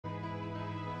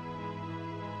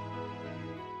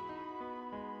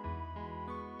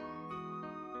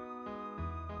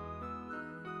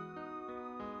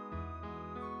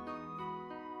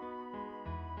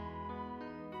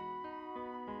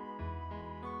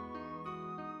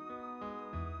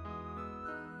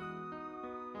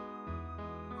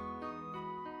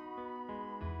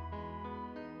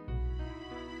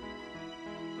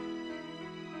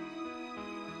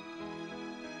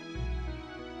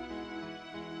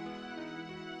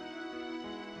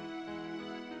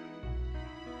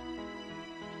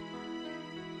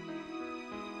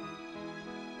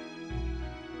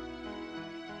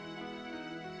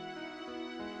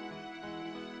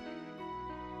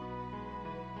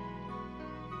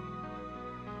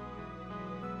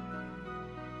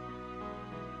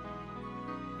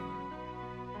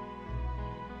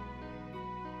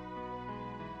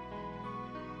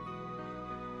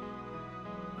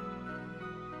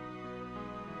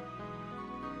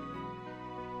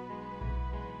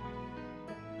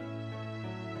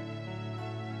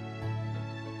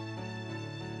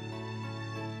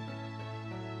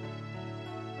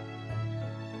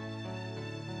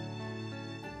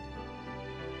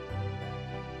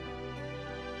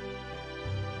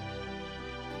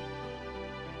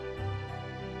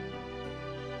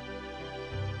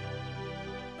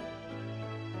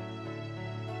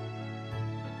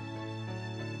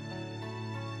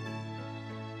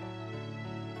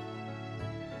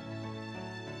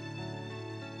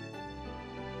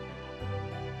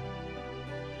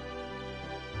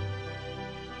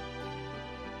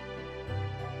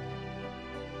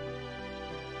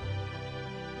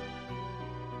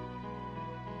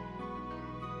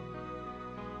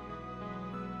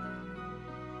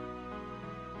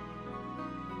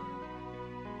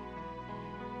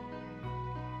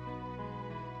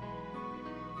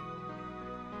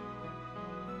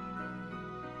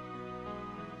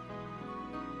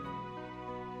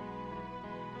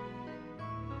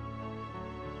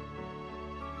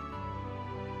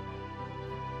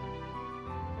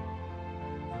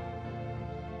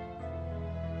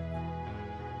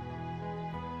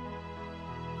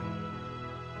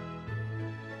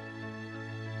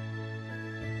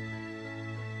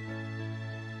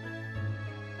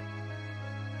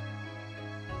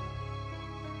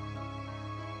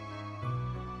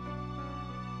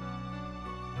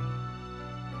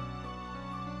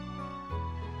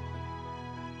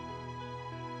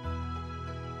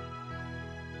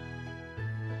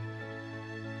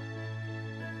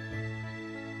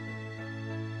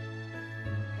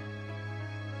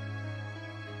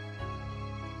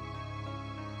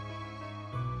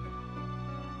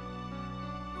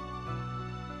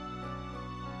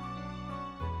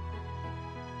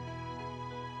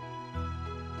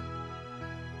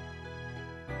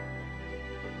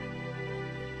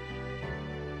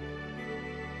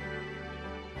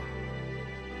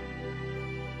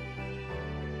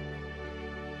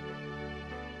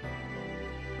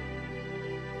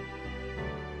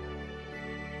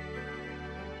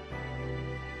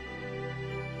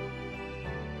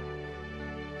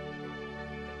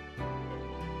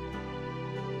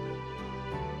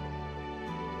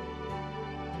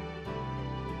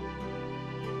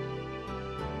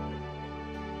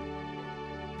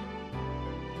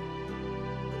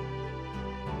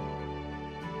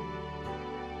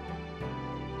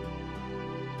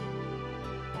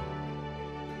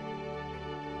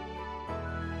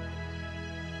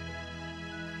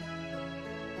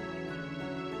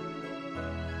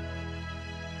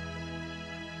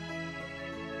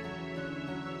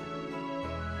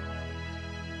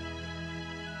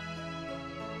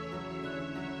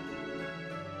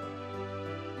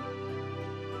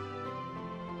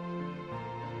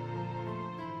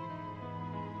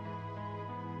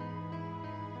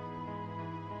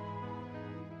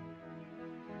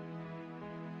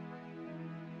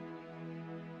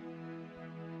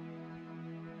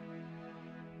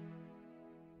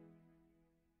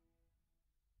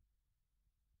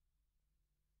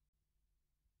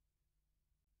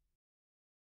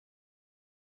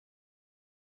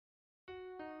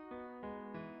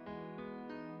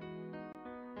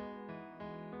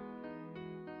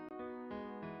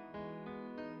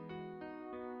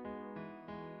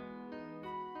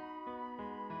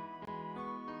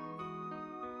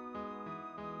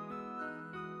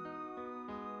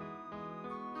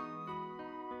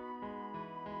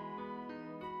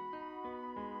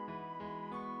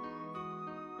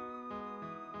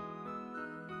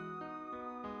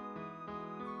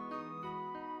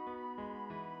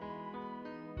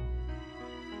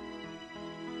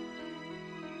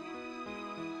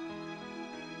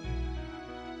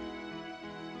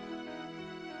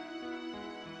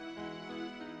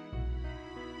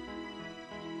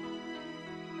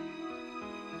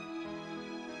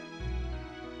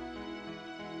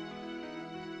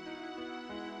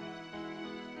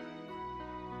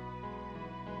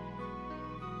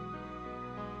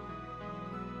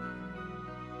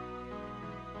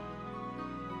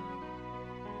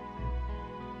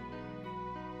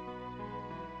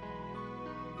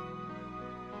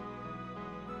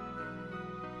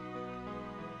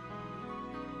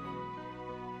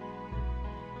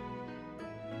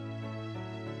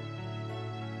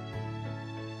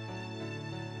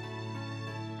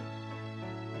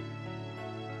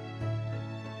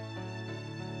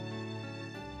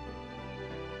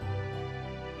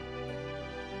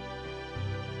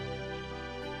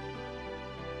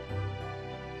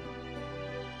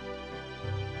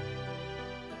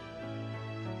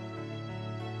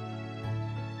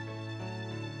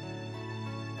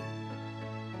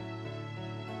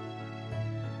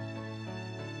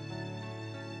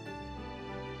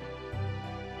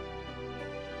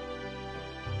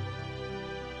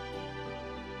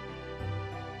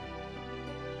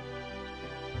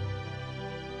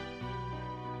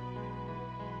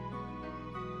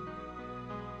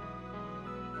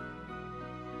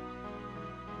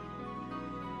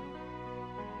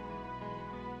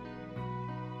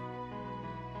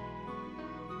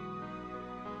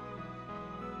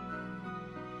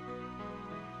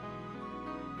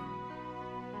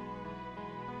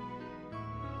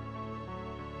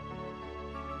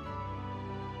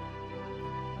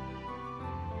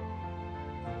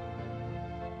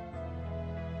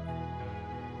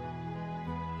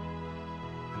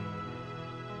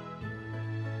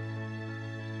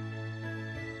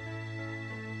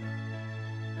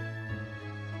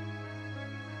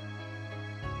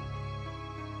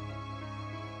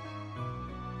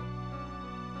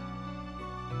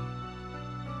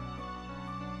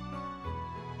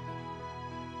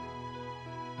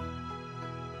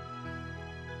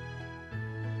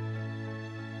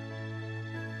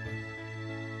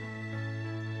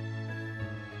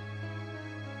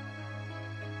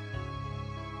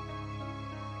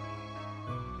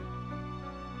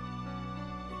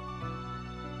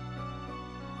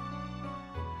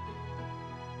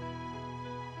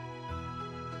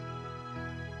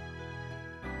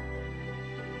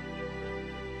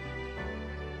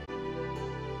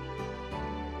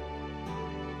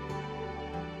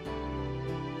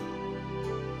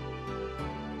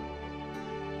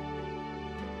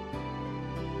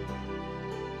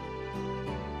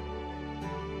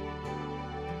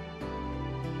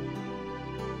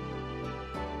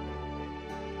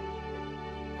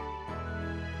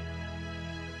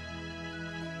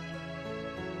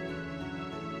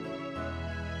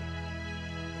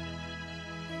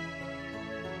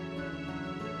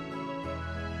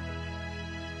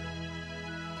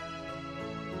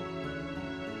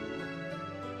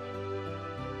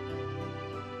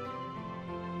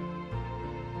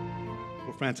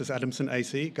Francis Adamson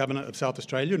AC, Governor of South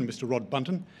Australia, and Mr Rod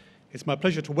Bunton, it's my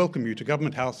pleasure to welcome you to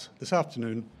Government House this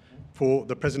afternoon for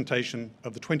the presentation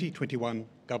of the 2021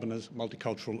 Governor's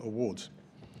Multicultural Awards.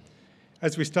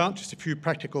 As we start, just a few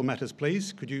practical matters,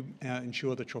 please. Could you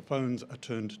ensure that your phones are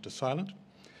turned to silent?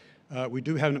 We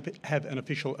do have an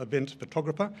official event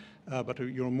photographer, but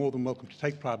you're more than welcome to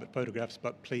take private photographs,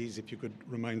 but please, if you could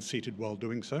remain seated while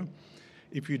doing so.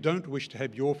 If you don't wish to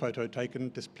have your photo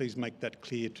taken, just please make that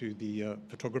clear to the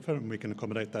photographer, and we can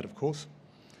accommodate that, of course.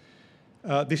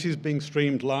 This is being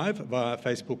streamed live via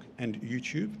Facebook and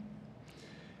YouTube.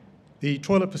 The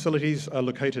toilet facilities are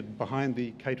located behind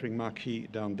the catering marquee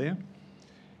down there.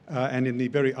 And in the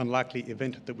very unlikely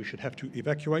event that we should have to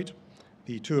evacuate,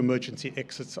 the two emergency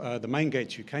exits are the main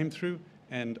gates you came through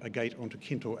and a gate onto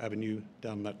Kintor Avenue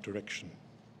down that direction.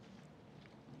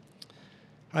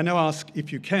 I now ask,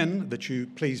 if you can, that you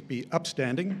please be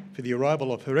upstanding for the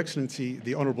arrival of Her Excellency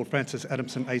the Honourable Francis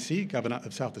Adamson AC, Governor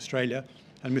of South Australia,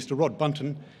 and Mr Rod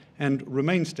Bunton, and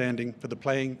remain standing for the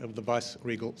playing of the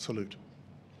Vice-Regal Salute.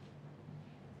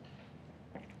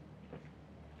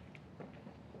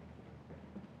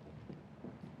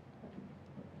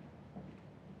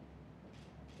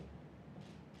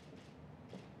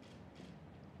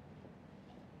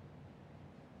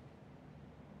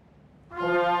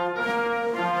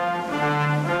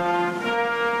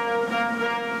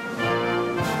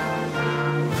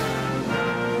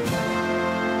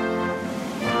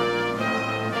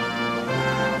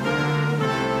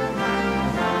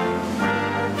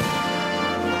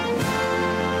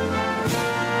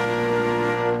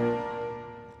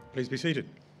 Please be seated.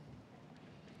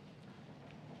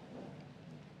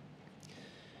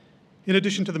 In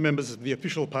addition to the members of the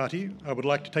official party, I would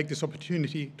like to take this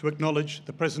opportunity to acknowledge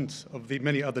the presence of the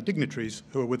many other dignitaries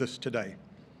who are with us today.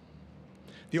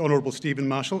 The Honourable Stephen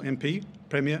Marshall, MP,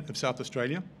 Premier of South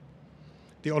Australia.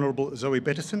 The Honourable Zoe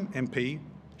Bettison, MP,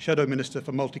 Shadow Minister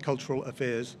for Multicultural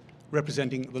Affairs,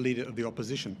 representing the Leader of the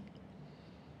Opposition.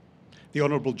 The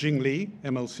Honourable Jing Lee,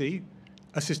 MLC,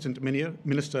 Assistant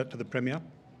Minister to the Premier.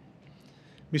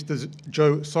 Mr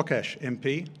Joe Sokash,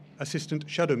 MP, Assistant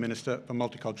Shadow Minister for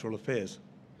Multicultural Affairs.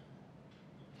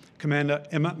 Commander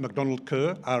Emma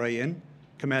MacDonald-Kerr, RAN,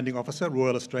 Commanding Officer,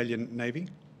 Royal Australian Navy.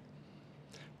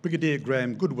 Brigadier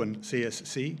Graham Goodwin,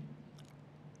 CSC,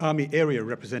 Army Area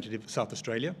Representative, South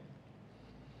Australia.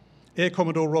 Air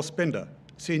Commodore Ross Bender,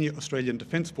 Senior Australian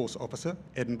Defence Force Officer,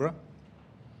 Edinburgh.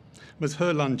 Ms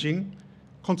He Lan-Jing,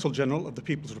 Consul General of the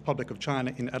People's Republic of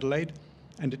China in Adelaide,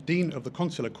 and Dean of the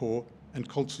Consular Corps, and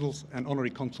consuls and honorary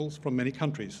consuls from many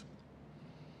countries.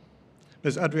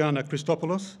 Ms Adriana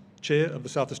Christopoulos, Chair of the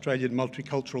South Australian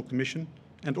Multicultural Commission,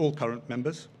 and all current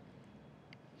members.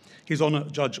 His Honour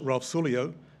Judge Ralph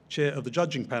Sulio, Chair of the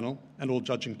Judging Panel, and all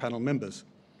Judging Panel members.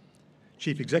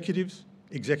 Chief Executives,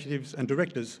 Executives and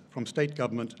Directors from State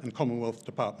Government and Commonwealth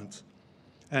Departments.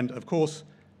 And, of course,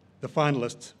 the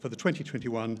finalists for the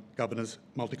 2021 Governor's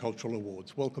Multicultural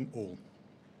Awards. Welcome all.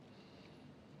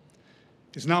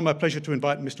 It's now my pleasure to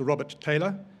invite Mr Robert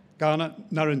Taylor, Kaurna,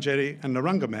 Ngarrindjeri and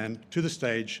Narungga man to the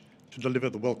stage to deliver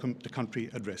the Welcome to Country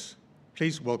address.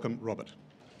 Please welcome Robert.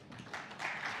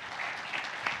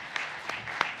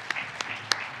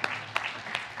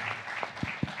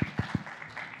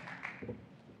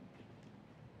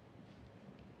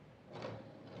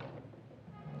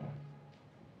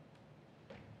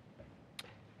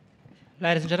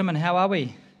 Ladies and gentlemen, how are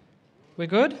we? We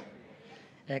good?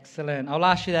 Excellent. I'll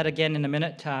ask you that again in a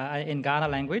minute in Kaurna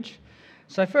language.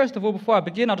 So first of all, before I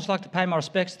begin, I'd just like to pay my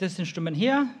respects to this instrument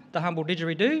here, the humble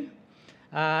didgeridoo.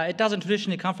 It doesn't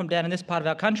traditionally come from down in this part of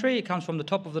our country. It comes from the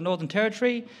top of the Northern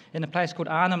Territory in a place called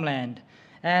Arnhem Land.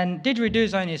 And didgeridoo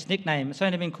is only its nickname. It's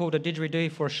only been called a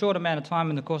didgeridoo for a short amount of time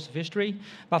in the course of history,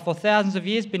 but for thousands of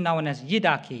years been known as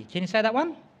yidaki. Can you say that one?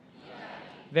 Yeah.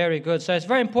 Very good. So it's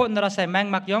very important that I say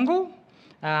Mangmak Yongle.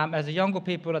 As the Yongle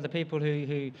people are the people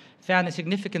who found the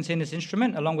significance in this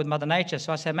instrument along with Mother Nature.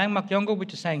 So I say Mangmak Yongle,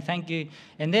 which is saying thank you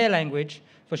in their language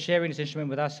for sharing this instrument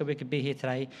with us so we could be here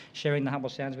today sharing the humble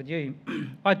sounds with you.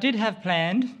 I did have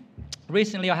planned,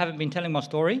 recently I haven't been telling my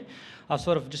story. I've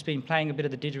sort of just been playing a bit of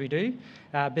the didgeridoo,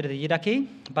 a bit of the yidaki,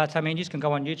 but I mean, you can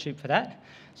go on YouTube for that.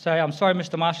 So I'm sorry,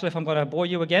 Mr Marshall, if I'm going to bore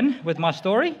you again with my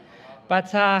story,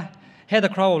 but Heather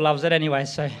Crowell loves it anyway,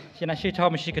 so she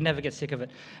told me she could never get sick of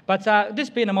it. But this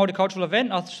being a multicultural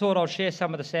event, I thought I'd share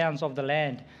some of the sounds of the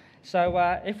land.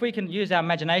 So if we can use our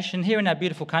imagination, here in our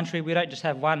beautiful country, we don't just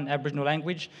have one Aboriginal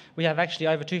language. We have actually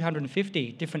over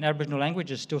 250 different Aboriginal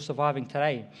languages still surviving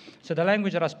today. So the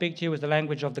language that I speak to you is the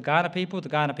language of the Kaurna people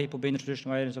being the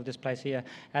traditional owners of this place here,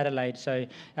 Adelaide. So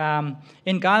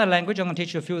in Kaurna language, I'm going to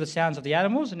teach you a few of the sounds of the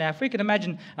animals. Now, if we can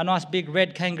imagine a nice big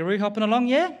red kangaroo hopping along,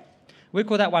 yeah? We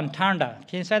call that one tarnda.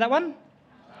 Can you say that one?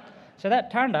 So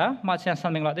that tarnda might sound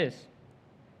something like this.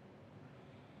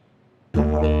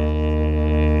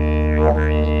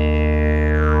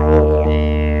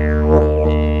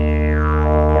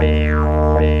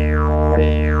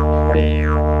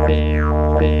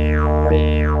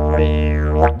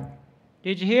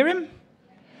 Did you hear him?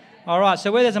 All right,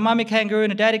 so where there's a mummy kangaroo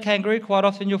and a daddy kangaroo, quite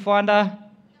often you'll find a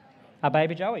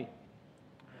baby joey.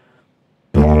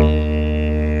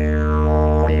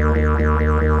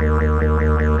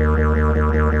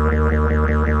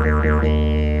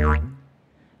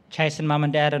 Chasing mum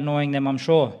and dad, annoying them, I'm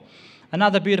sure.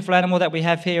 Another beautiful animal that we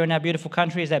have here in our beautiful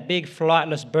country is that big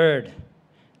flightless bird,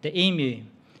 the emu.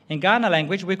 In Kaurna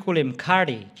language, we call him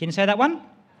kardi. Can you say that one?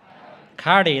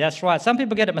 Kardi, that's right. Some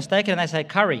people get it mistaken and they say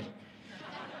curry.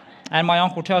 And my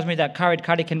uncle tells me that curried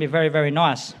curry can be very, very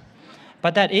nice.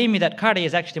 But that emu, that kardi,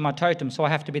 is actually my totem, so I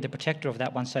have to be the protector of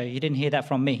that one, so you didn't hear that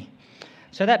from me.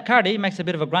 So that kardi makes a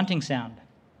bit of a grunting sound.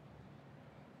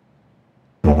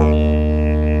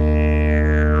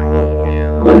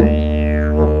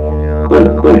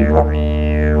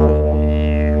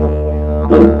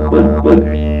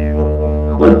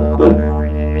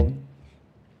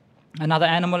 Another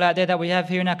animal out there that we have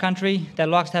here in our country that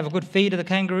likes to have a good feed of the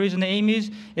kangaroos and the emus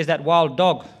is that wild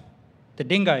dog, the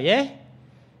dingo, yeah?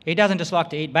 He doesn't just like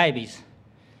to eat babies.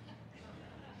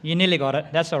 You nearly got it,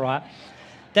 that's all right.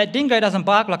 That dingo doesn't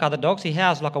bark like other dogs, he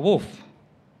howls like a wolf.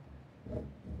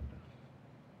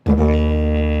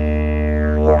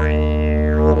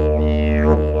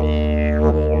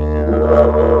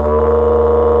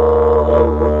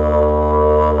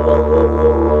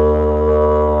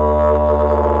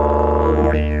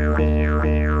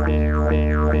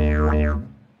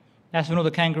 That's when all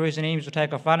the kangaroos and emus will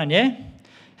take off running, yeah?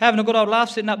 Having a good old laugh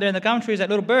sitting up there in the gum tree is that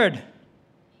little bird.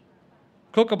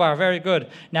 Kookaburra, very good.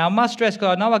 Now, I must stress,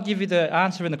 because I know I'll give you the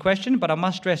answer in the question, but I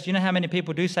must stress, do you know how many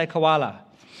people do say koala?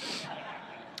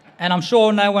 And I'm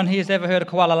sure no one here has ever heard a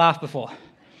koala laugh before.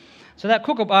 So that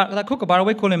kookaburra,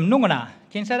 we call him nungana.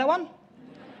 Can you say that one?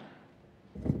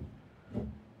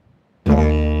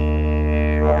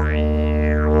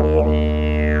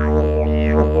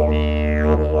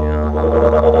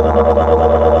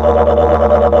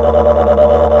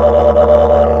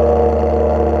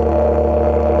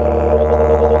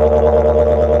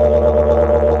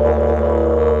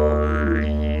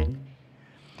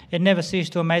 It never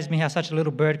ceased to amaze me how such a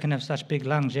little bird can have such big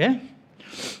lungs, yeah?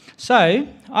 So,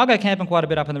 I go camping quite a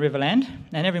bit up in the Riverland,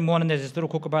 and every morning there's this little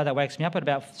kookaburra that wakes me up at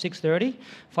about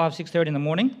 6:30 in the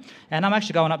morning, and I'm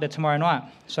actually going up there tomorrow night.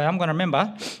 So I'm going to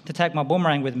remember to take my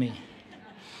boomerang with me.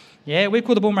 Yeah, we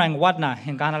call the boomerang wadna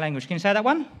in Kaurna language. Can you say that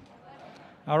one?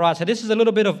 All right, so this is a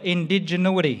little bit of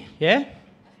indigenuity, yeah?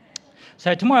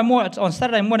 So tomorrow morning, on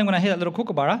Saturday morning when I hear that little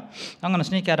kookaburra, I'm going to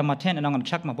sneak out of my tent and I'm going to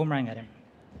chuck my boomerang at him.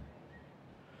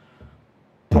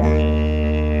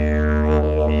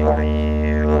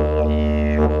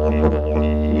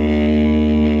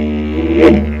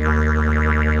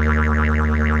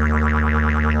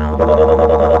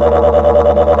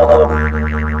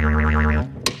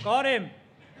 Got him.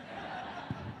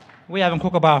 We having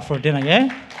kookaburra for dinner, yeah?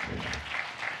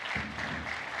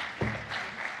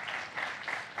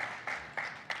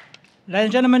 Ladies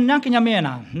and gentlemen, Nyankinya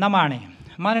Miena, Namani,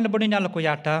 Manina Budina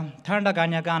Lokuyata, Tanda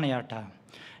Ganya Ganayata,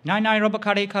 Nai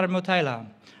Robakari Karamutaila,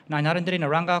 Nainarindri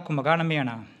Naranga, Kumagana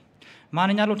Miena,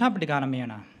 Manina Lutampigana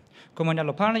Miena, Kumana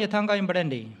Lopana Yatanga in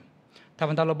Berendi,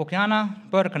 Tavandalo Bukiana,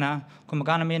 Burkana,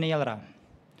 Kumagana Miena Yelra,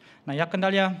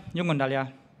 Nayakandalia,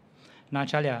 Yungandalia,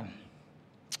 Nachalia.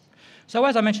 So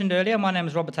as I mentioned earlier, my name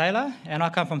is Robert Taylor, and I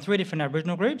come from 3 different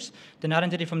Aboriginal groups, the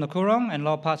Ngarrindjeri from the Coorong and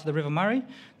lower parts of the River Murray,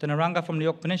 the Naranga from the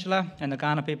York Peninsula, and the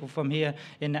Kaurna people from here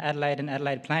in the Adelaide and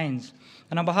Adelaide Plains.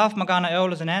 And on behalf of my Kaurna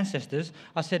elders and ancestors,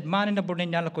 I said, Maninda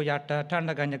Burninya Lakuyata,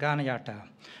 Tanda Ganya Kaurna Yata,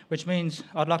 which means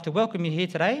I'd like to welcome you here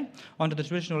today onto the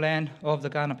traditional land of the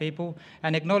Kaurna people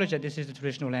and acknowledge that this is the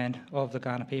traditional land of the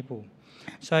Kaurna people.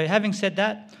 So having said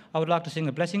that, I would like to sing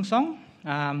a blessing song.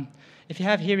 If you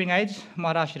have hearing aids, I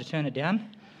might ask you to turn it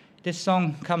down. This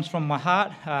song comes from my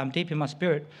heart, deep in my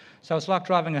spirit. So it's like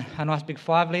driving a nice big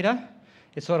 5 litre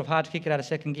it's sort of hard to kick it out of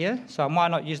second gear, so I might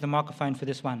not use the microphone for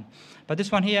this one. But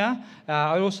this one here,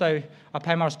 I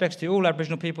pay my respects to all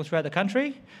Aboriginal people throughout the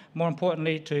country, more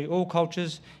importantly to all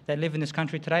cultures that live in this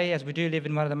country today, as we do live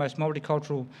in one of the most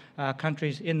multicultural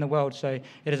countries in the world. So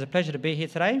it is a pleasure to be here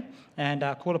today and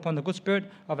call upon the good spirit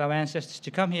of our ancestors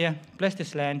to come here, bless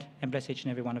this land, and bless each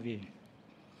and every one of you.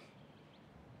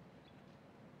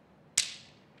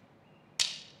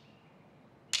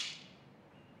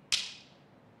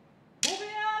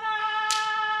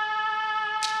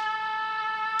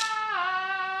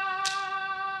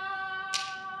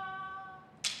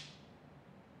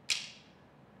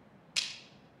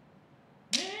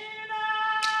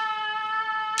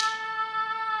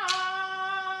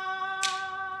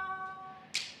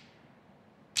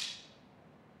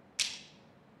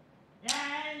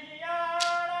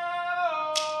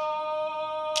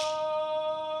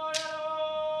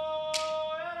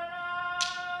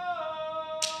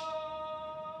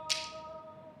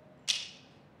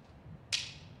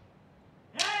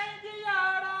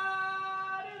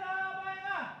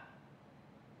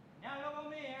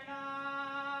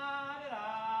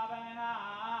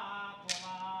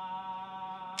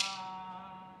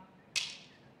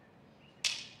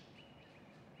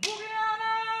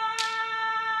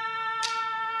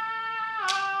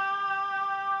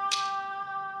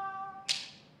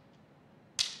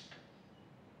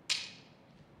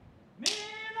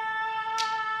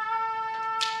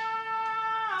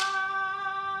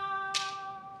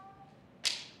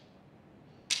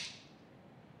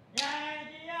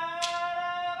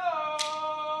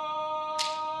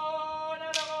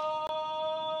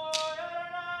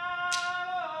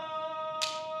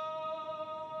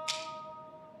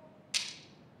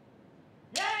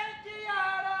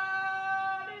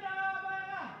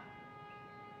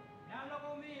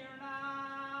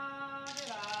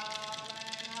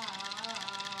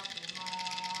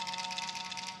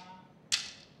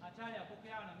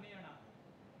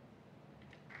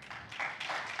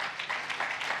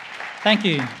 Thank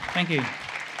you, thank you.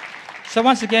 So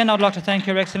once again, I'd like to thank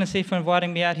Your Excellency for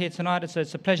inviting me out here tonight.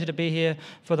 It's a pleasure to be here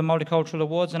for the Multicultural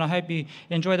Awards, and I hope you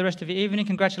enjoy the rest of your evening.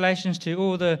 Congratulations to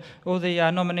all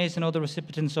the nominees and all the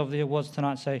recipients of the awards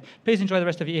tonight. So please enjoy the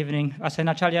rest of your evening. I say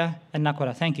Nachalia and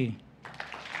Nakora. Thank you.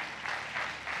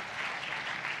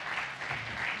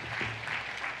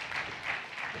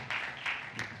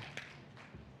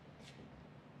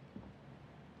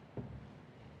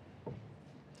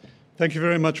 Thank you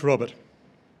very much, Robert.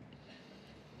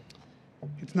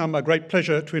 It's now my great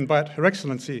pleasure to invite Her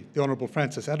Excellency, the Honourable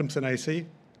Frances Adamson AC,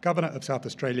 Governor of South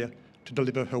Australia, to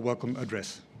deliver her welcome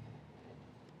address.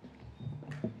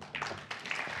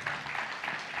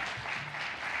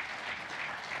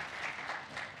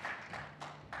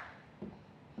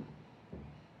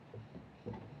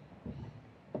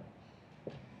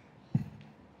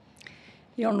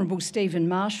 The Honourable Stephen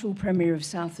Marshall, Premier of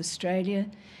South Australia,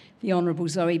 the Honourable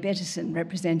Zoe Bettison,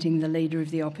 representing the Leader of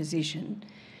the Opposition,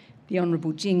 the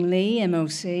Honourable Jing Lee,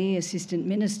 MLC, Assistant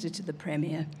Minister to the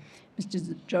Premier,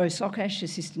 Mr Joe Sokash,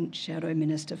 Assistant Shadow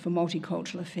Minister for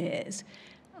Multicultural Affairs,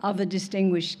 other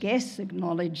distinguished guests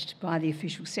acknowledged by the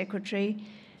Official Secretary,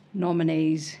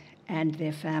 nominees and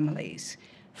their families,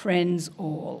 friends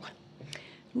all.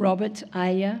 Robert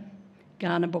Aya,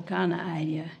 Gana Bokana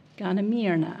Aya, Gana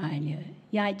Mirna Aya,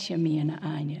 Yaitya Mirna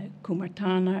Aya,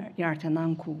 Kumartana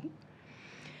Yartananku.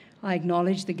 I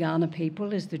acknowledge the Kaurna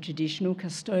people as the traditional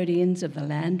custodians of the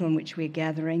land on which we're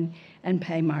gathering and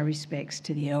pay my respects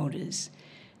to the elders.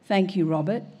 Thank you,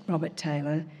 Robert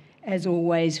Taylor, as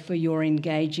always, for your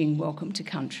engaging welcome to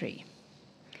country.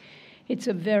 It's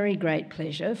a very great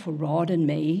pleasure for Rod and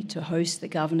me to host the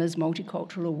Governor's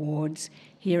Multicultural Awards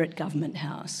here at Government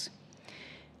House.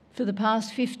 For the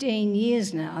past 15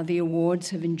 years now, the awards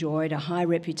have enjoyed a high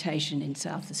reputation in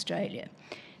South Australia,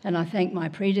 and I thank my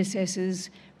predecessors,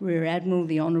 Rear Admiral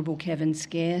the Honourable Kevin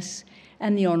Scarce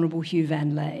and the Honourable Hugh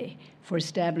Van Lay, for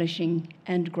establishing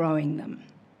and growing them.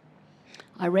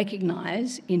 I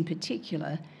recognise, in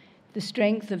particular, the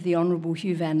strength of the Honourable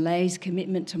Hugh Van Lay's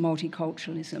commitment to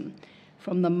multiculturalism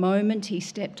from the moment he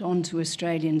stepped onto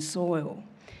Australian soil.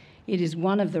 It is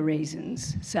one of the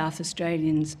reasons South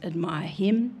Australians admire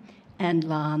him and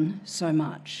Lan so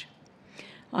much.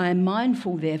 I am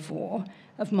mindful, therefore,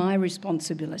 of my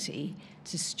responsibility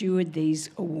to steward these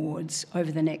awards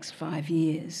over the next 5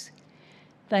 years.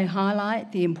 They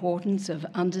highlight the importance of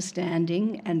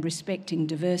understanding and respecting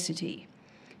diversity,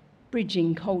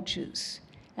 bridging cultures,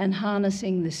 and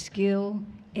harnessing the skill,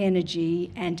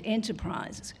 energy, and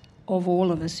enterprise of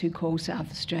all of us who call South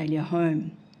Australia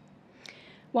home.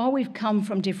 While we've come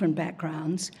from different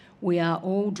backgrounds, we are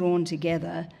all drawn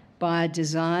together by a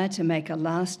desire to make a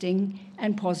lasting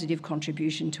and positive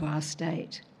contribution to our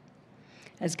state.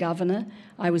 As Governor,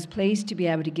 I was pleased to be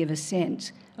able to give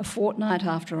assent a fortnight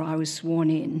after I was sworn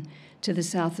in to the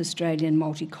South Australian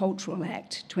Multicultural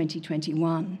Act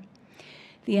 2021.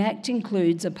 The Act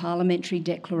includes a parliamentary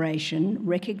declaration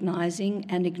recognising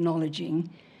and acknowledging,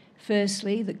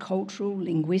 firstly, the cultural,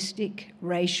 linguistic,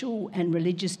 racial and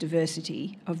religious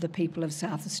diversity of the people of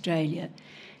South Australia,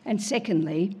 and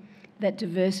secondly, that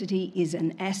diversity is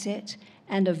an asset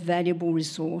and a valuable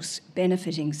resource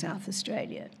benefiting South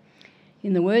Australia.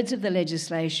 In the words of the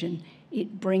legislation,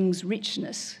 it brings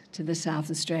richness to the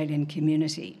South Australian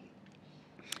community.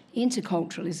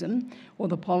 Interculturalism, or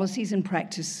the policies and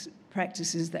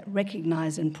practices that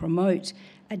recognise and promote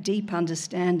a deep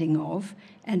understanding of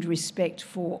and respect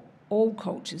for all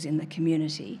cultures in the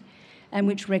community, and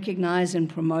which recognise and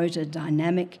promote a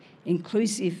dynamic,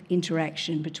 inclusive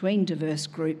interaction between diverse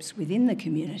groups within the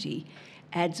community,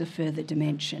 adds a further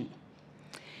dimension.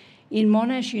 In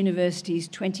Monash University's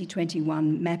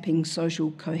 2021 Mapping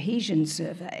Social Cohesion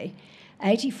Survey,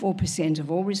 84%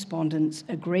 of all respondents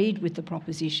agreed with the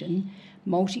proposition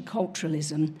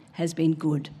multiculturalism has been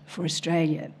good for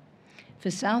Australia. For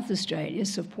South Australia,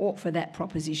 support for that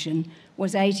proposition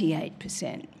was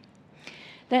 88%.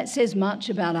 That says much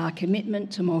about our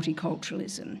commitment to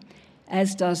multiculturalism,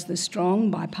 as does the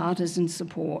strong bipartisan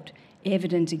support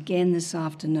evident again this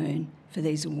afternoon for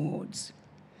these awards.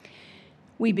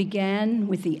 We began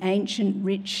with the ancient,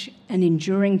 rich and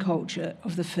enduring culture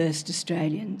of the first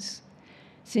Australians.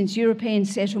 Since European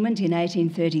settlement in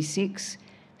 1836,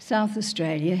 South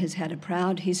Australia has had a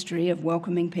proud history of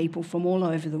welcoming people from all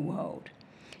over the world.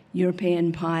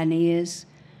 European pioneers,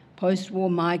 post-war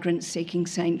migrants seeking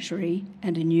sanctuary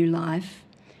and a new life,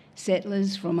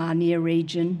 settlers from our near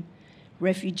region,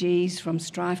 refugees from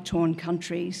strife-torn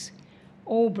countries,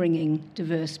 all bringing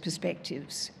diverse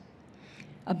perspectives.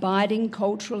 Abiding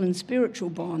cultural and spiritual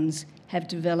bonds have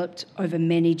developed over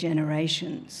many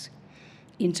generations.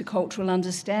 Intercultural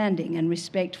understanding and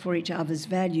respect for each other's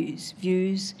values,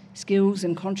 views, skills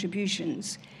and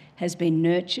contributions has been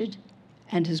nurtured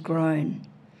and has grown.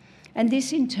 And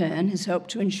this in turn has helped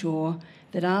to ensure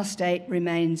that our state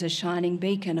remains a shining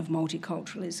beacon of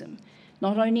multiculturalism,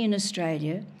 not only in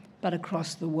Australia, but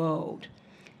across the world.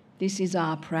 This is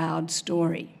our proud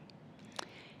story.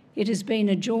 It has been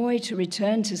a joy to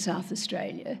return to South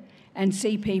Australia and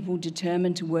see people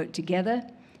determined to work together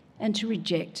and to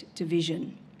reject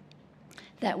division.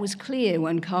 That was clear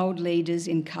when cold leaders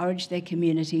encouraged their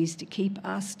communities to keep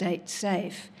our state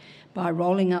safe by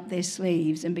rolling up their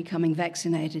sleeves and becoming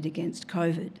vaccinated against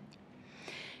COVID.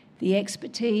 The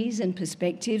expertise and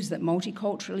perspectives that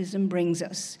multiculturalism brings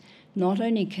us not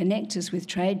only connect us with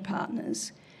trade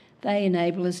partners, they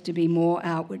enable us to be more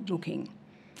outward-looking,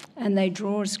 and they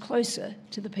draw us closer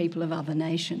to the people of other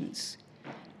nations.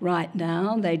 Right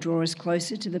now, they draw us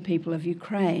closer to the people of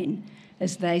Ukraine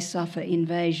as they suffer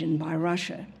invasion by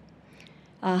Russia.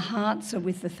 Our hearts are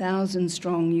with the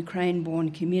 1,000-strong Ukraine-born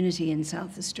community in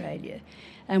South Australia,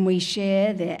 and we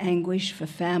share their anguish for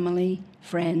family,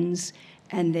 friends,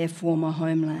 and their former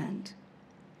homeland.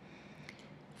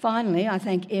 Finally, I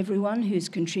thank everyone who's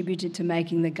contributed to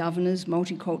making the Governor's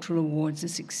Multicultural Awards a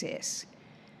success.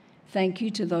 Thank you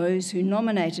to those who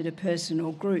nominated a person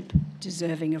or group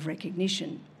deserving of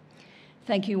recognition.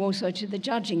 Thank you also to the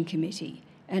Judging Committee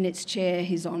and its chair,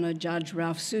 His Honour Judge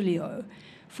Ralph Sulio,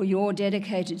 for your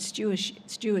dedicated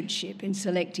stewardship in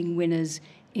selecting winners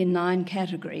in 9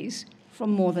 categories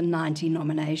from more than 90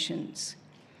 nominations.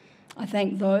 I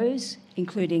thank those,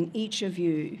 including each of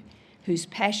you, whose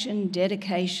passion,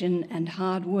 dedication and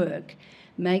hard work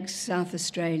makes South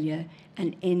Australia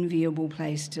an enviable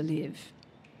place to live.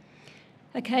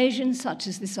 Occasions such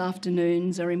as this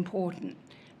afternoon's are important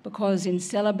because in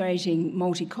celebrating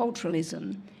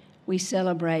multiculturalism, we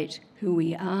celebrate who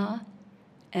we are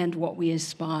and what we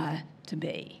aspire to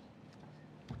be.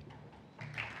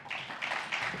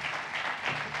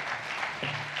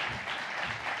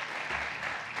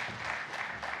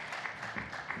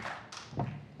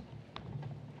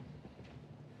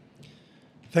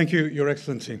 Thank you, Your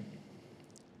Excellency.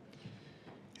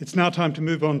 It's now time to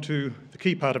move on to the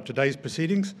key part of today's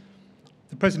proceedings,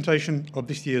 the presentation of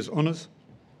this year's honours,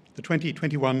 the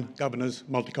 2021 Governor's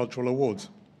Multicultural Awards.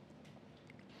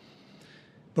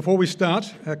 Before we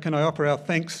start, can I offer our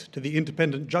thanks to the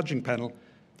independent judging panel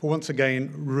for once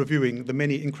again reviewing the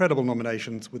many incredible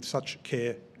nominations with such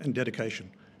care and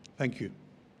dedication. Thank you.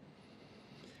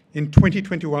 In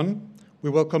 2021, we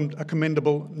welcomed a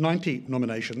commendable 90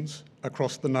 nominations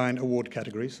across the 9 award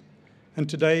categories, and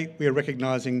today we are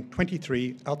recognising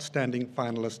 23 outstanding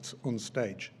finalists on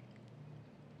stage.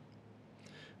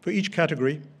 For each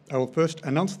category, I will first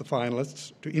announce the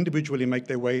finalists to individually make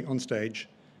their way on stage,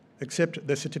 accept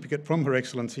their certificate from Her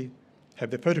Excellency, have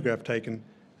their photograph taken,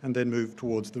 and then move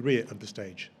towards the rear of the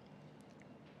stage.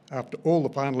 After all the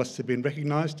finalists have been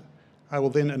recognised, I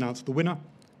will then announce the winner,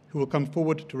 who will come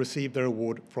forward to receive their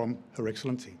award from Her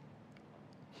Excellency.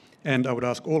 And I would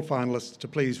ask all finalists to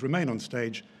please remain on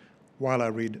stage while I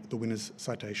read the winner's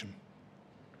citation.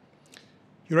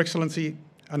 Your Excellency,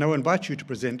 I now invite you to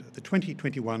present the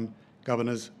 2021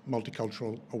 Governor's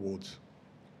Multicultural Awards.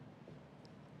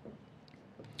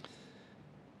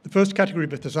 The first category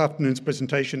of this afternoon's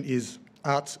presentation is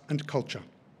Arts and Culture.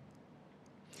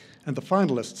 And the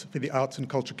finalists for the Arts and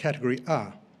Culture category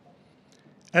are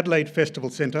Adelaide Festival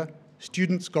Centre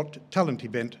Students Got Talent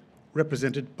event,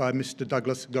 represented by Mr.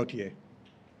 Douglas Gautier.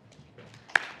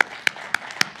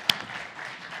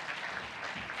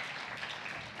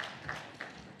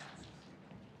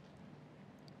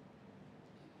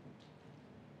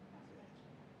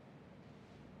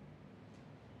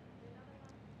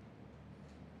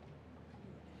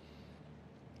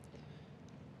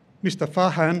 Mr.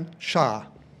 Farhan Shah.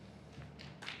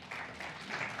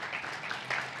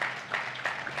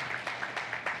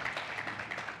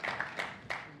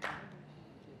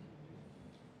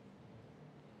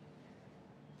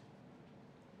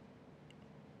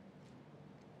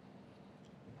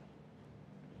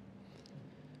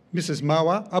 Mrs.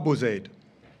 Marwa Abu Zaid.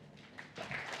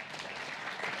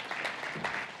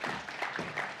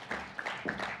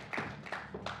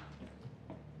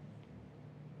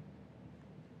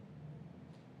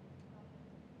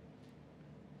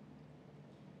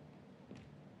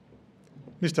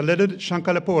 Mr. Leonard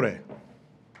Shankalapore.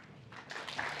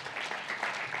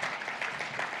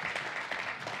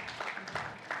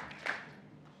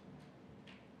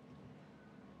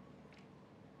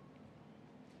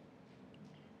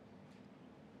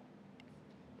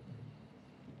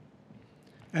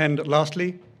 And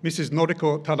lastly, Mrs.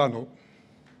 Noriko Tadano.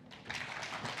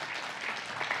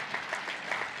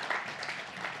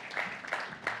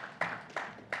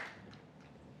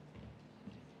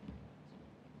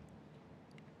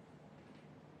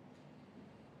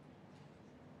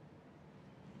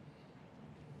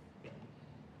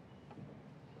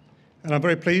 And I'm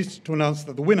very pleased to announce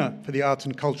that the winner for the Arts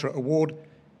and Culture Award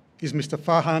is Mr.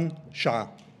 Farhan Shah.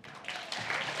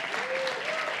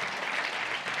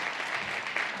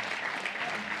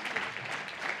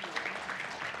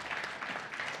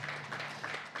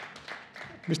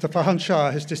 Mr. Farhan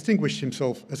Shah has distinguished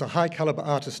himself as a high-calibre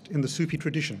artist in the Sufi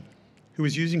tradition, who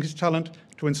is using his talent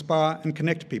to inspire and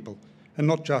connect people, and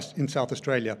not just in South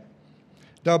Australia.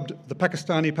 Dubbed the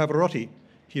Pakistani Pavarotti,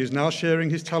 he is now sharing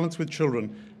his talents with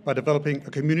children by developing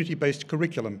a community-based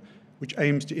curriculum which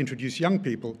aims to introduce young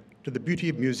people to the beauty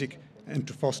of music and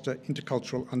to foster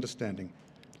intercultural understanding.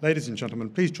 Ladies and gentlemen,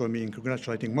 please join me in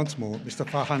congratulating once more Mr.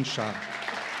 Farhan Shah.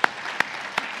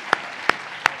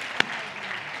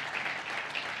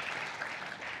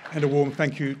 And a warm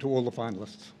thank you to all the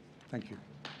finalists. Thank you.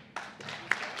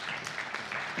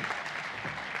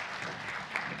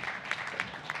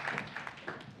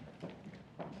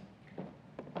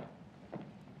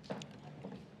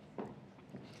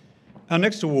 Our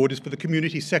next award is for the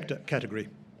Community Sector category.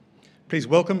 Please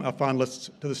welcome our finalists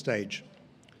to the stage.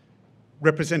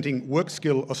 Representing Work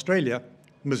Skill Australia,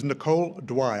 Ms. Nicole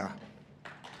Dwyer.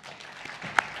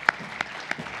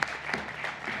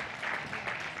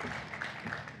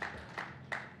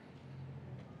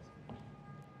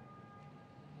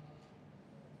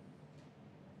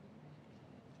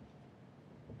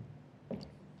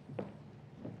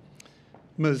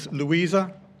 Ms.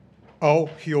 Louisa Au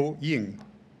Hyo Ying.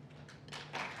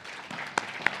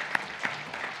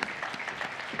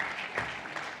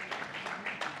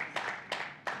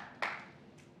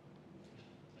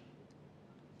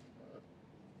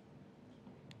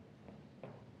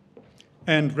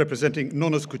 And representing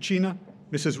Nonna's Cucina,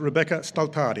 Mrs. Rebecca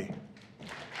Staltari.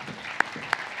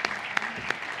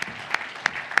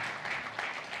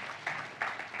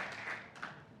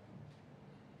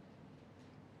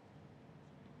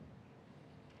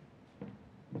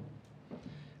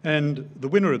 And the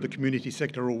winner of the Community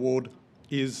Sector Award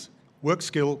is Work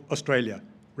Skill Australia,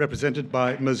 represented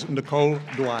by Ms. Nicole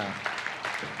Dwyer.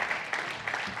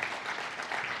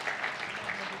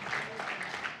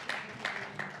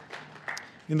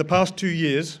 In the past 2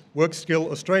 years, Work Skill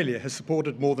Australia has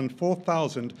supported more than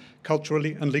 4,000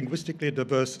 culturally and linguistically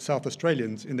diverse South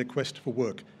Australians in their quest for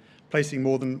work, placing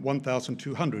more than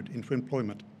 1,200 into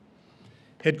employment.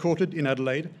 Headquartered in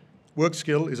Adelaide, Work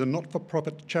Skill is a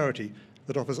not-for-profit charity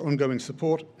that offers ongoing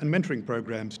support and mentoring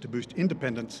programs to boost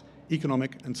independence,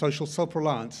 economic and social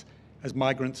self-reliance as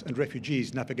migrants and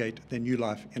refugees navigate their new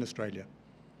life in Australia.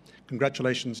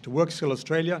 Congratulations to WorkSkill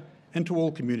Australia and to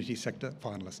all community sector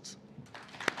finalists.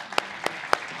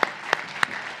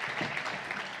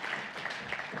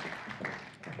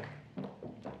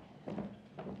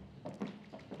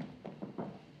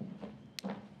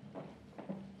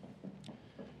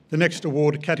 The next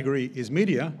award category is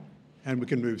Media, and we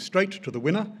can move straight to the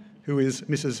winner, who is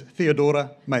Mrs.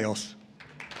 Theodora Mayos.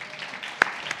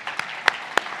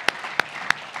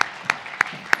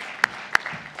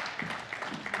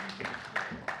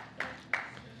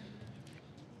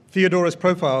 Theodora's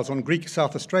profiles on Greek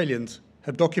South Australians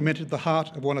have documented the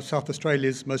heart of one of South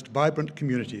Australia's most vibrant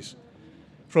communities,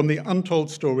 from the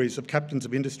untold stories of captains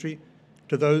of industry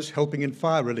to those helping in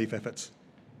fire relief efforts.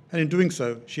 And in doing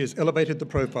so, she has elevated the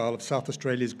profile of South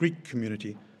Australia's Greek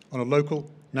community on a local,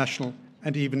 national,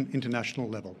 and even international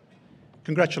level.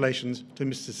 Congratulations to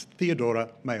Mrs. Theodora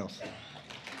Mayos.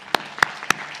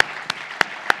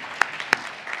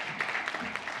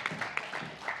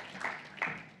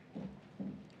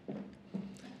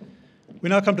 We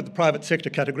now come to the private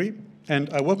sector category,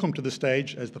 and I welcome to the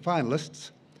stage as the finalists,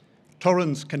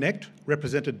 Torrens Connect,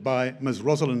 represented by Ms.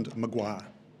 Rosalind Maguire.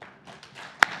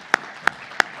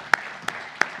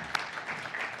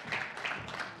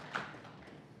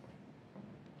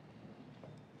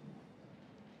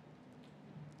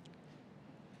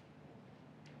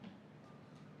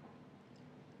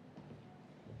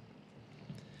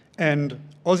 And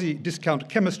Aussie Discount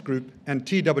Chemist Group and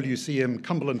TWCM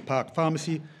Cumberland Park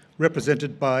Pharmacy,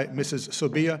 represented by Mrs.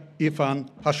 Sobia Irfan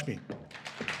Hashmi.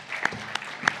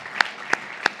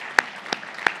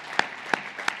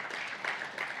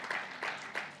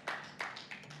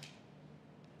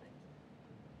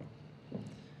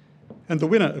 And the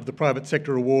winner of the Private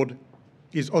Sector Award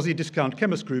is Aussie Discount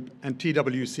Chemist Group and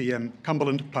TWCM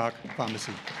Cumberland Park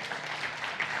Pharmacy.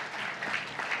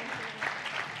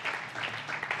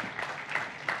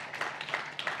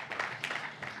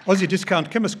 Aussie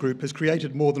Discount Chemist Group has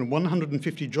created more than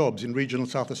 150 jobs in regional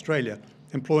South Australia,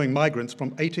 employing migrants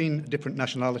from 18 different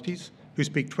nationalities who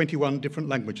speak 21 different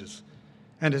languages,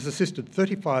 and has assisted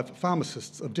 35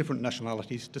 pharmacists of different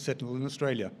nationalities to settle in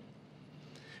Australia.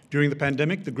 During the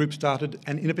pandemic, the group started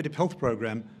an innovative health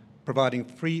program providing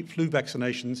free flu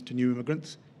vaccinations to new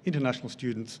immigrants, international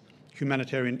students,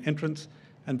 humanitarian entrants,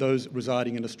 and those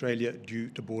residing in Australia due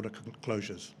to border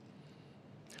closures.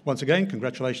 Once again,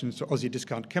 congratulations to Aussie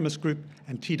Discount Chemist Group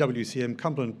and TWCM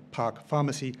Cumberland Park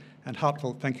Pharmacy, and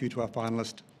heartfelt thank you to our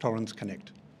finalist, Torrens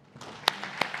Connect.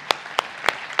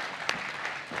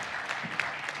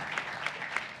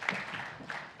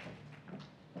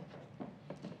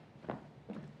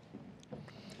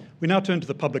 We now turn to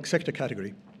the public sector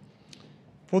category.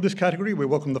 For this category, we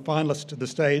welcome the finalist to the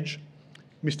stage,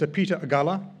 Mr. Peter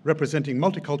Agala, representing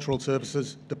Multicultural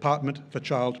Services, Department for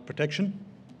Child Protection.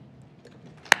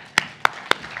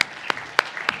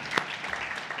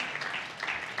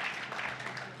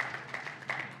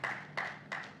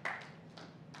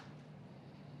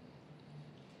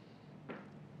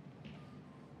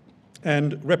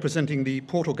 And representing the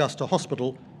Port Augusta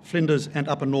Hospital, Flinders and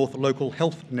Upper North Local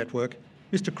Health Network,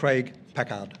 Mr. Craig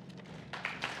Packard.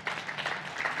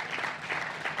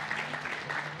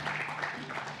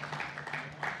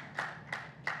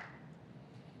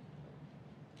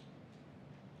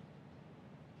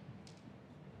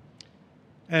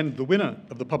 And the winner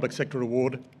of the Public Sector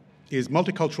Award is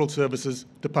Multicultural Services,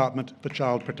 Department for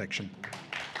Child Protection.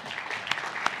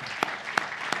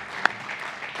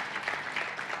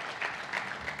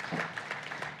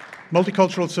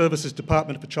 Multicultural Services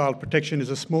Department for Child Protection is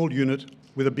a small unit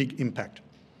with a big impact.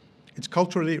 Its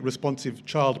culturally responsive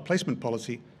child placement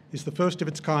policy is the first of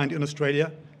its kind in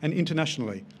Australia and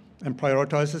internationally, and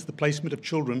prioritises the placement of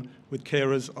children with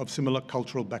carers of similar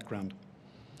cultural background.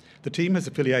 The team has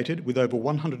affiliated with over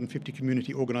 150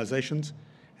 community organisations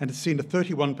and has seen a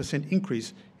 31%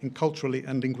 increase in culturally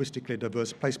and linguistically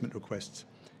diverse placement requests,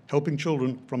 helping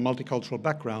children from multicultural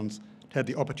backgrounds to have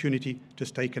the opportunity to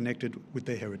stay connected with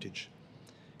their heritage.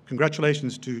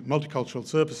 Congratulations to Multicultural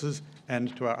Services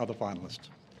and to our other finalists.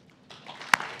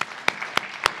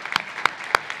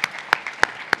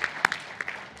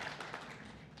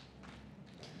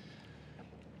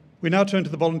 We now turn to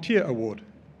the Volunteer Award,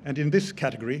 and in this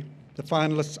category, the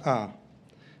finalists are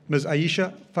Ms.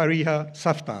 Aisha Fariha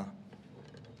Saftar,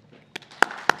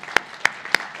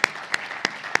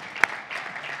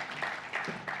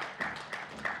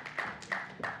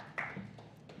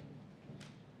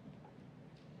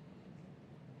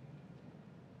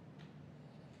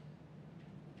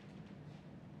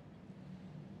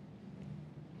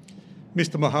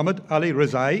 Mr. Mohammed Ali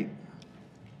Rezai,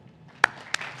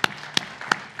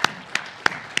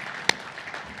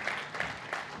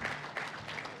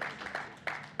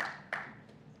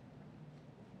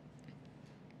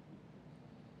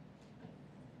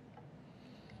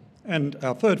 And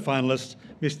our third finalist,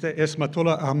 Mr.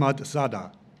 Esmatullah Ahmad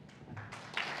Zada.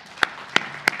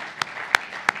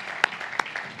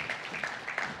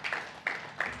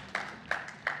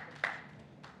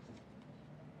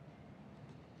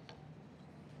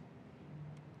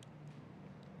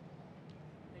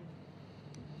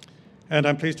 And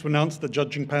I'm pleased to announce the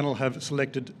judging panel have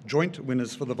selected joint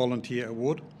winners for the Volunteer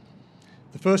Award.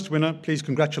 The first winner, please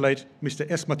congratulate Mr.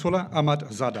 Esmatullah Ahmad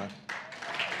Zada.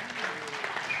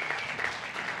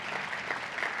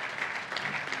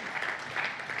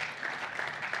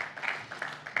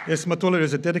 Esmatullah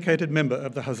is a dedicated member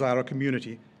of the Hazara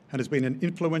community and has been an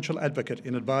influential advocate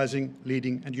in advising,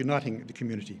 leading and uniting the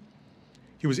community.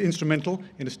 He was instrumental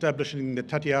in establishing the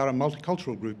Tatiara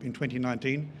Multicultural Group in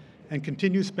 2019 and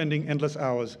continues spending endless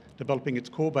hours developing its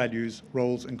core values,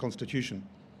 roles and constitution.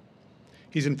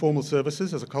 His informal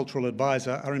services as a cultural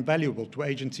advisor are invaluable to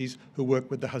agencies who work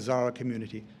with the Hazara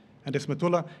community, and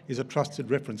Esmatullah is a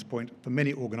trusted reference point for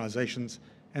many organisations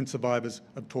and survivors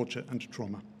of torture and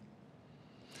trauma.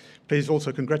 Please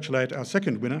also congratulate our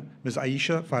second winner, Ms.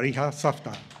 Aisha Fariha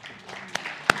Safta.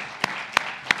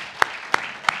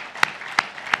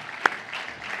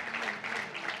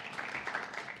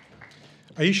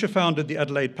 Aisha founded the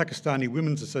Adelaide Pakistani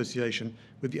Women's Association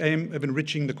with the aim of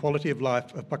enriching the quality of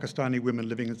life of Pakistani women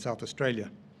living in South Australia.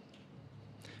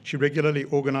 She regularly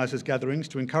organises gatherings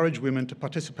to encourage women to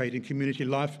participate in community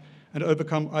life and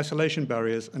overcome isolation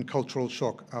barriers and cultural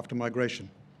shock after migration.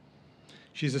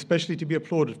 She is especially to be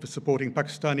applauded for supporting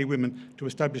Pakistani women to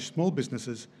establish small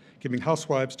businesses, giving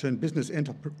housewives turned business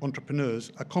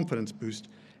entrepreneurs a confidence boost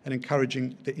and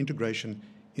encouraging their integration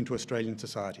into Australian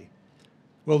society.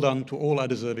 Well done to all our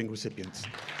deserving recipients.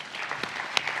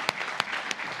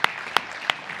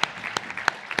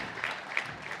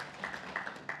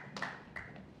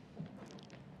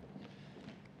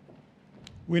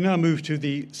 We now move to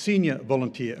the Senior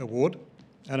Volunteer Award,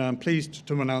 and I'm pleased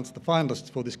to announce the finalists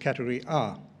for this category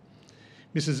are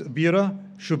Mrs. Vera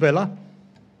Shubela,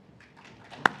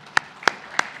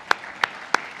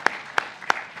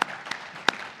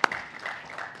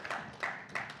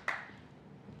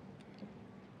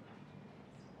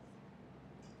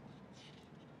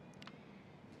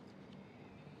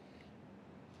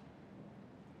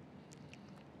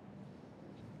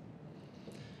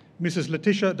 Mrs.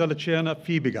 Letitia Dalaciana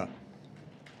Fibiga,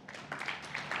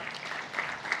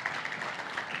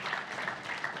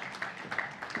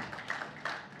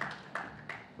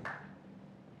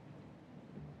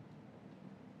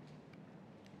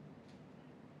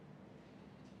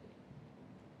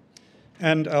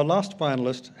 and our last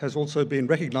finalist has also been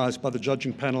recognised by the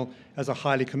judging panel as a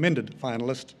highly commended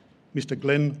finalist, Mr.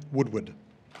 Glenn Woodward.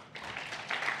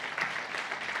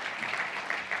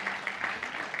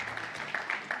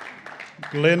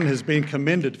 Glenn has been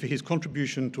commended for his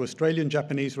contribution to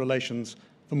Australian-Japanese relations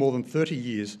for more than 30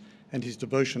 years and his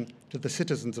devotion to the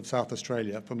citizens of South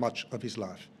Australia for much of his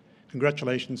life.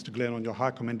 Congratulations to Glenn on your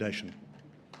high commendation.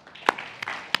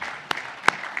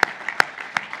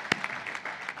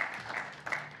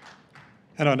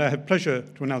 And I now have pleasure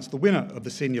to announce the winner of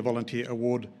the Senior Volunteer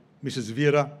Award, Mrs.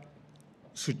 Vera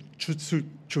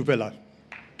Chuvela.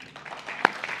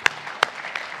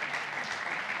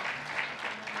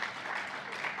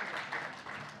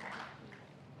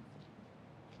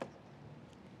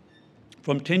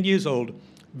 From 10 years old,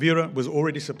 Vera was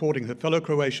already supporting her fellow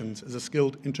Croatians as a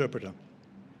skilled interpreter.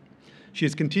 She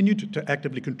has continued to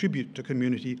actively contribute to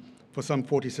community for some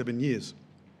 47 years.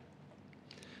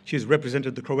 She has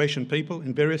represented the Croatian people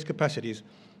in various capacities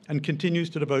and continues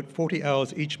to devote 40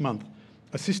 hours each month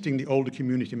assisting the older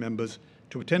community members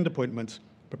to attend appointments,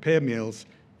 prepare meals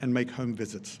and make home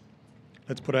visits.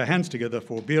 Let's put our hands together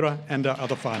for Vera and our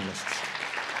other finalists.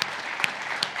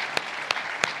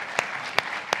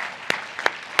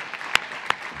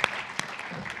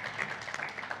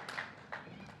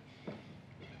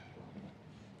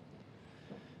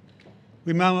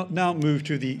 We now move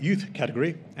to the youth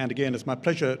category, and again it's my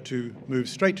pleasure to move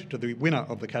straight to the winner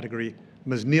of the category,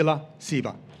 Ms. Neela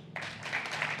Siva.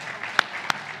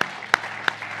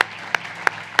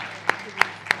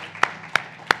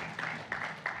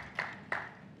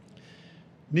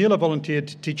 Neela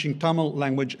volunteered teaching Tamil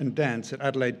language and dance at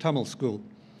Adelaide Tamil School.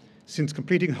 Since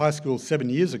completing high school 7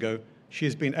 years ago, she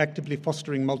has been actively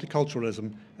fostering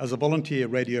multiculturalism as a volunteer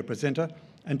radio presenter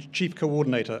and Chief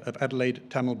Coordinator of Adelaide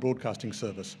Tamil Broadcasting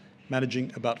Service,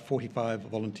 managing about 45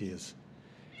 volunteers.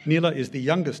 Neela is the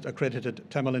youngest accredited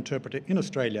Tamil interpreter in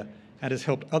Australia and has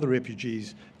helped other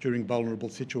refugees during vulnerable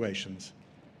situations.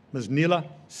 Ms. Neela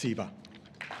Siva.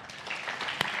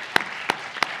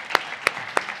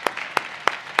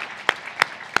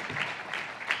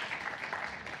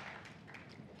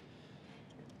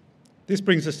 This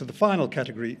brings us to the final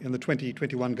category in the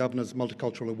 2021 Governors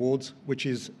Multicultural Awards, which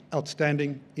is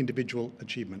Outstanding Individual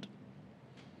Achievement.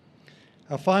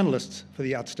 Our finalists for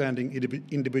the Outstanding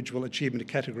Individual Achievement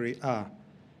category are: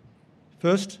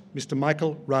 first, Mr.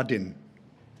 Michael Radin.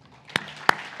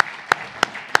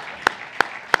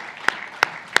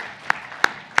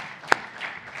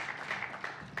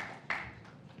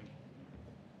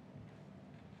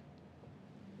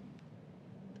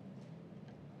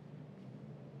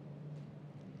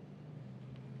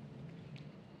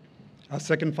 Our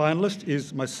second finalist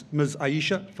is Ms.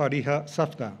 Aisha Fariha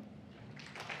Safdar.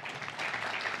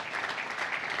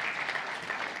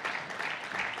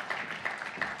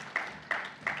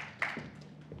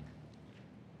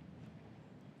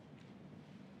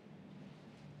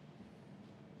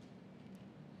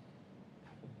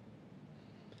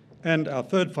 And our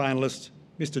third finalist,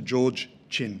 Mr. George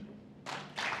Chin.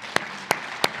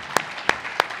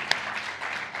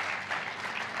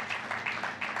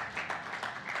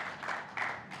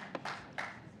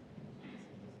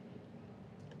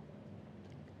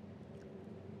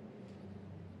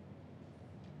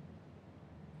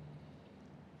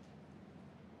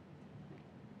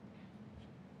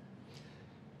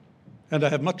 And I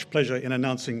have much pleasure in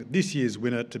announcing this year's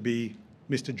winner to be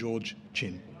Mr. George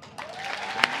Chin.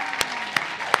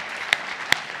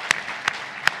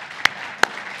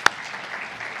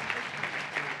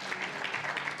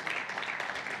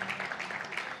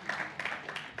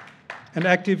 An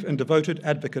active and devoted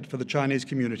advocate for the Chinese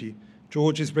community,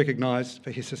 George is recognised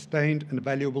for his sustained and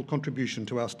valuable contribution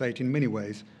to our state in many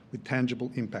ways with tangible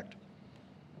impact.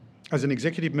 As an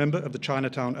executive member of the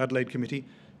Chinatown Adelaide Committee,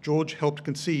 George helped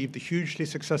conceive the hugely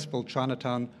successful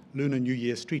Chinatown Lunar New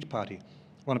Year Street Party,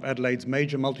 one of Adelaide's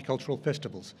major multicultural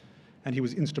festivals, and he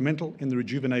was instrumental in the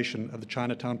rejuvenation of the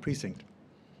Chinatown precinct.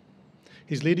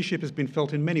 His leadership has been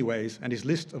felt in many ways, and his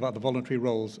list of other voluntary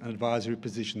roles and advisory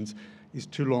positions is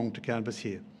too long to canvass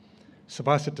here.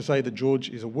 Suffice it to say that George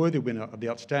is a worthy winner of the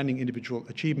Outstanding Individual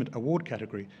Achievement Award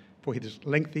category for his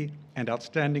lengthy and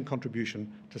outstanding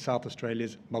contribution to South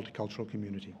Australia's multicultural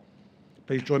community.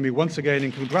 Please join me once again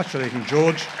in congratulating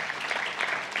George,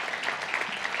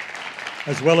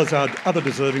 as well as our other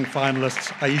deserving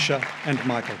finalists, Aisha and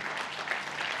Michael.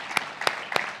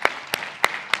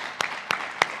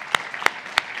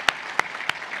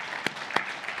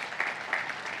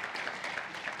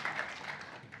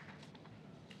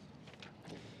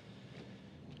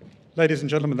 Ladies and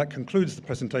gentlemen, that concludes the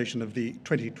presentation of the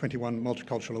 2021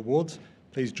 Multicultural Awards.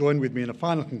 Please join with me in a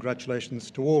final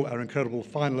congratulations to all our incredible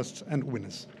finalists and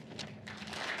winners.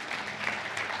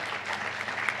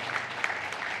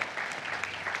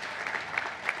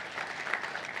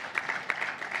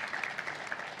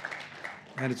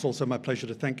 And it's also my pleasure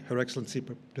to thank Her Excellency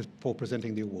for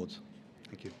presenting the awards.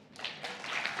 Thank you.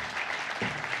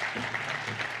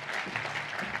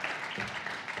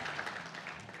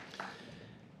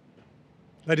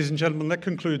 Ladies and gentlemen, that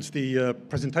concludes the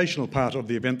presentational part of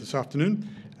the event this afternoon,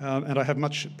 and I have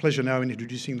much pleasure now in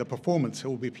introducing the performance who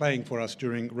will be playing for us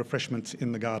during refreshments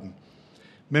in the garden.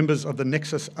 Members of the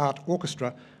Nexus Art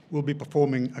Orchestra will be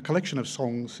performing a collection of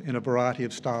songs in a variety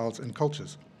of styles and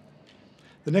cultures.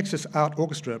 The Nexus Art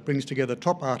Orchestra brings together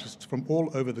top artists from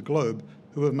all over the globe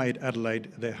who have made Adelaide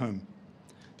their home.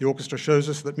 The orchestra shows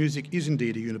us that music is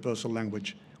indeed a universal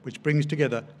language, which brings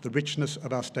together the richness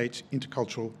of our state's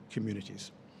intercultural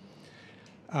communities.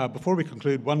 Before we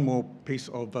conclude, one more piece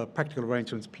of practical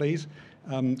arrangements, please.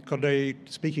 Could I,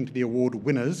 speaking to the award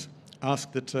winners,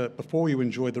 ask that before you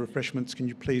enjoy the refreshments, can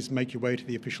you please make your way to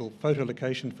the official photo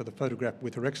location for the photograph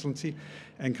with Her Excellency?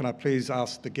 And can I please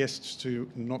ask the guests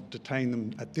to not detain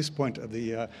them at this point of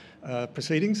the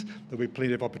proceedings? There'll be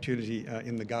plenty of opportunity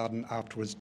in the garden afterwards